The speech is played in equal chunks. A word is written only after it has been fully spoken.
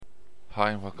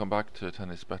Hi and welcome back to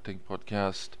Tennis Betting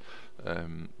Podcast.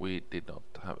 We did not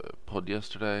have a pod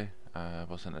yesterday.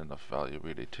 Wasn't enough value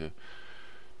really to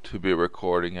be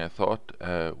recording, I thought.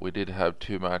 We did have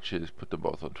two matches, put them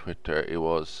both on Twitter. It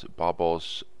was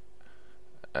Babos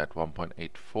at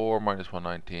 1.84 minus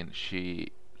 119.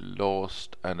 She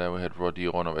lost, and then we had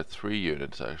Rodionov at 3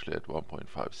 units actually at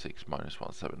 1.56 minus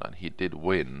 179. He did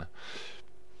win,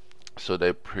 so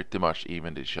they pretty much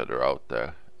evened each other out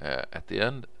there at the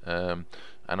end. And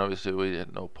obviously we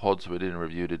had no pods, we didn't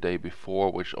review the day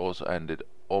before, which also ended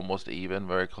almost even,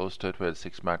 very close to it. We had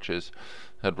 6 matches.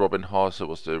 Had Robin Haase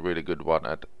was the really good one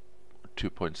at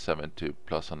 2.72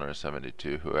 plus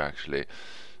 172, who actually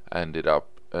ended up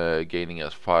gaining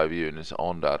us 5 units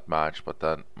on that match. But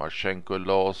then Marchenko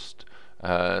lost.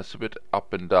 It's a bit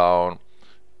up and down.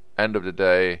 End of the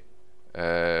day,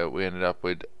 we ended up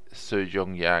with Su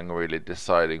Jong Yang really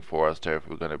deciding for us there if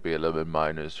we're going to be a little bit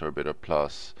minus or a bit of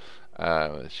plus.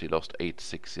 She lost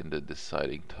 8-6 in the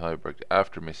deciding tiebreak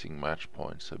after missing match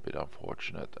points, a bit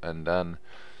unfortunate. And then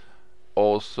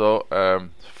also,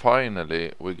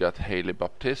 finally, we got Hailey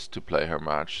Baptiste to play her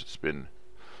match. It's been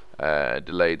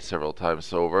delayed several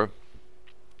times over,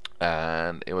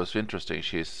 and it was interesting.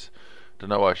 Don't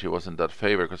know why she wasn't that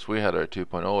favored, because we had her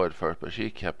 2.0 at first, but she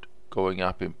kept going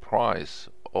up in price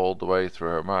all the way through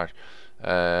her match,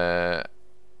 and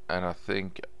I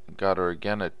think got her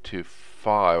again at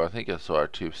 2.5. I think I saw her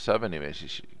 2.70. Maybe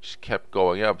she just kept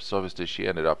going up. So obviously she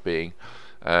ended up being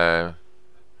 3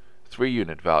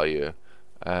 unit value,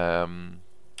 and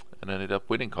ended up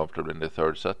winning comfortably in the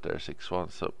third set there,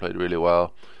 6-1. So played really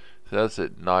well. So that's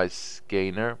a nice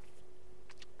gainer.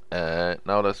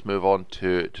 Now let's move on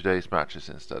to today's matches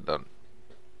instead. Then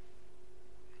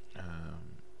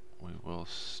we will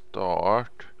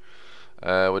start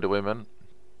with the women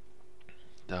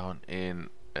down in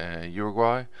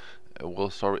Uruguay.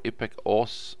 We'll start with Ipek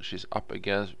Oz. She's up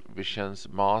against Vicence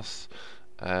Mas.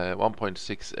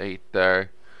 1.68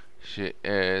 there. She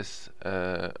is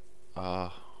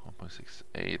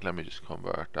 1.68. Let me just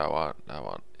convert that one. That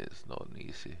one is not an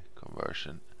easy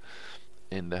conversion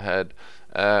in the head.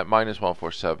 Minus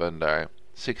 147 there.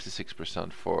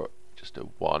 66% for just a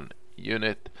 1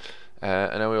 unit.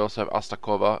 And then we also have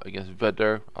Astakova against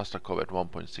Vedder. Astakova at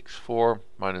 1.64,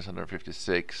 minus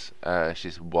 156.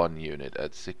 She's 1 unit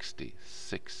at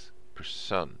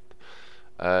 66%.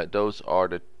 Those are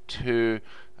the two.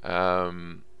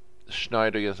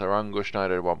 Schneider against Arango.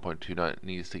 Schneider at 1.29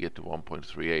 needs to get to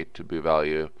 1.38 to be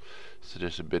value. So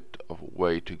there's a bit of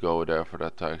way to go there for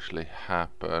that to actually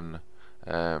happen.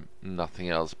 Nothing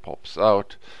else pops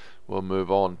out. We'll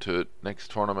move on to next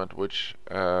tournament, which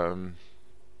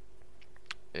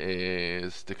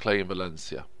is the Clay in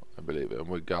Valencia, I believe, and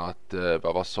we got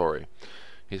Vavasori.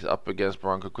 He's up against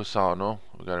Branco Cusano.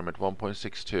 We got him at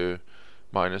 1.62,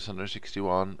 minus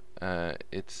 161.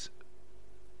 It's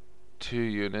 2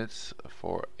 units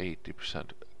for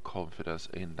 80% confidence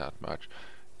in that match.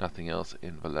 Nothing else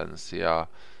in Valencia.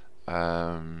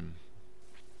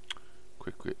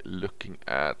 Quickly looking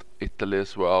at Italy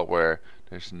as well, where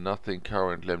there's nothing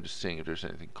currently. I'm just seeing if there's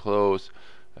anything close.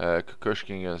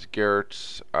 Kukushkin against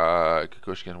Gertz.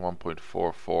 Kukushkin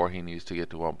 1.44. He needs to get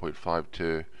to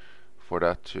 1.52 for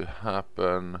that to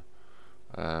happen.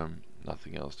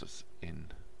 Nothing else that's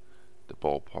in the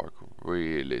ballpark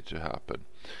really to happen.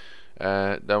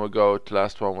 Then we go to the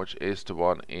last one, which is the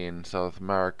one in South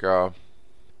America.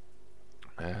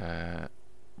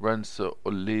 Renzo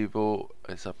Olivo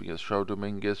is up against João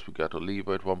Dominguez. We got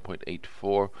Olivo at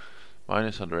 1.84,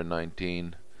 minus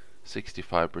 119.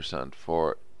 65%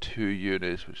 for 2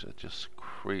 units, which just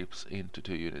creeps into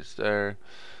 2 units there.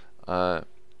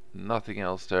 Nothing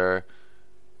else there.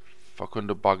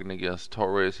 Facundo Bagni against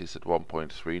Torres. He's at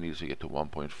 1.3, needs to get to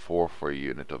 1.4 for a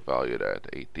unit of value there at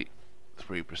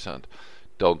 83%.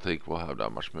 Don't think we'll have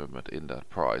that much movement in that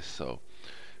price, so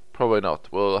probably not.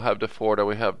 We'll have the 4 that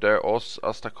we have there: Oz,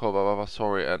 Astakova,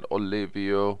 Vavasori, and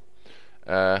Olivio.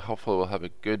 Hopefully we'll have a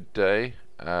good day.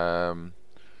 Had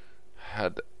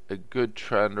a good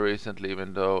trend recently,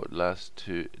 even though the last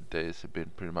 2 days have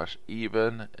been pretty much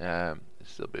even.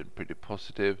 It's still been pretty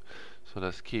positive, so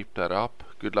let's keep that up.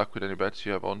 Good luck with any bets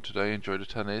you have on today. Enjoy the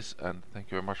tennis, and thank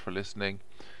you very much for listening.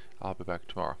 I'll be back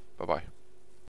tomorrow. Bye bye.